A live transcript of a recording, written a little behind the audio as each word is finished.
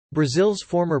Brazil's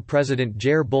former president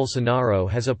Jair Bolsonaro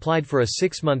has applied for a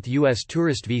 6-month U.S.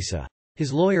 tourist visa,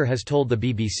 his lawyer has told the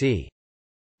BBC.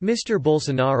 Mr.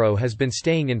 Bolsonaro has been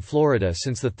staying in Florida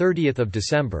since 30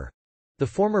 December. The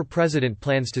former president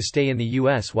plans to stay in the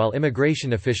U.S. while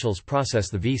immigration officials process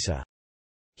the visa.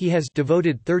 He has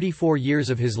devoted 34 years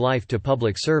of his life to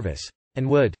public service, and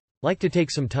would like to take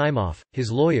some time off,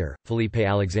 his lawyer, Felipe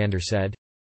Alexander, said.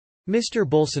 Mr.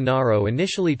 Bolsonaro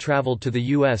initially traveled to the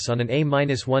U.S. on an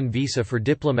A-1 visa for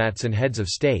diplomats and heads of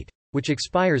state, which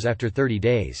expires after 30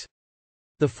 days.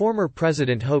 The former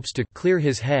president hopes to clear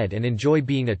his head and enjoy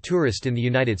being a tourist in the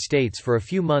United States for a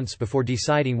few months before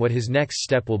deciding what his next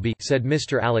step will be, said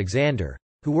Mr. Alexander,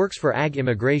 who works for AG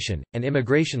Immigration, an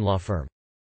immigration law firm.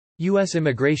 U.S.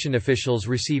 immigration officials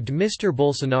received Mr.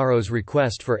 Bolsonaro's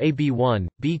request for a B1,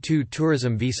 B2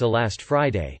 tourism visa last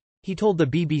Friday, he told the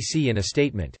BBC in a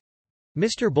statement.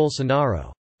 Mr.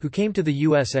 Bolsonaro, who came to the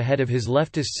U.S. ahead of his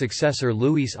leftist successor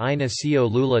Luiz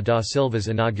Inácio Lula da Silva's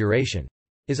inauguration,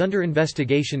 is under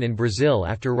investigation in Brazil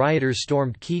after rioters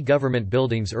stormed key government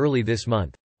buildings early this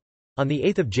month. On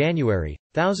 8 January,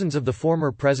 thousands of the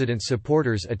former president's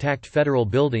supporters attacked federal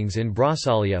buildings in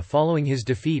Brasília following his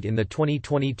defeat in the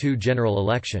 2022 general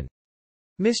election.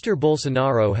 Mr.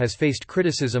 Bolsonaro has faced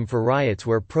criticism for riots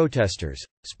where protesters,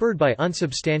 spurred by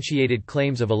unsubstantiated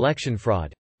claims of election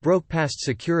fraud, broke past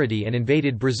security and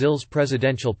invaded Brazil's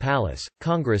presidential palace,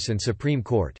 Congress and Supreme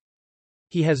Court.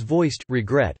 He has voiced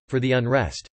regret for the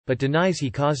unrest, but denies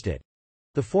he caused it.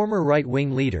 The former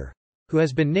right-wing leader, who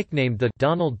has been nicknamed the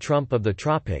Donald Trump of the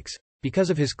tropics,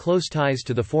 because of his close ties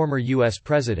to the former U.S.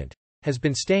 president, has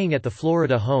been staying at the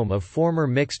Florida home of former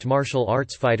mixed martial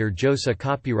arts fighter José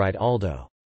Copyright Aldo.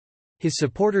 His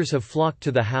supporters have flocked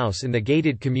to the house in the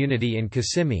gated community in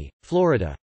Kissimmee,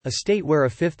 Florida, a state where a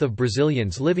fifth of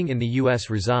Brazilians living in the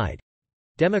U.S. reside.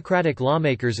 Democratic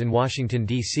lawmakers in Washington,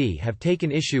 D.C. have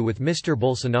taken issue with Mr.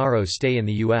 Bolsonaro's stay in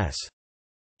the U.S.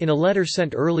 In a letter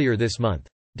sent earlier this month,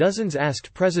 dozens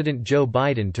asked President Joe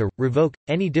Biden to revoke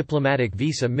any diplomatic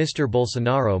visa Mr.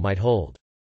 Bolsonaro might hold.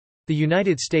 The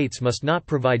United States must not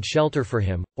provide shelter for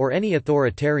him, or any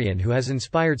authoritarian who has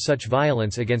inspired such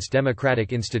violence against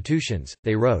democratic institutions,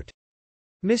 they wrote.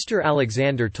 Mr.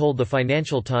 Alexander told the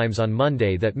Financial Times on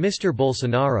Monday that Mr.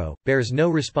 Bolsonaro bears no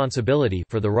responsibility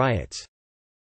for the riots.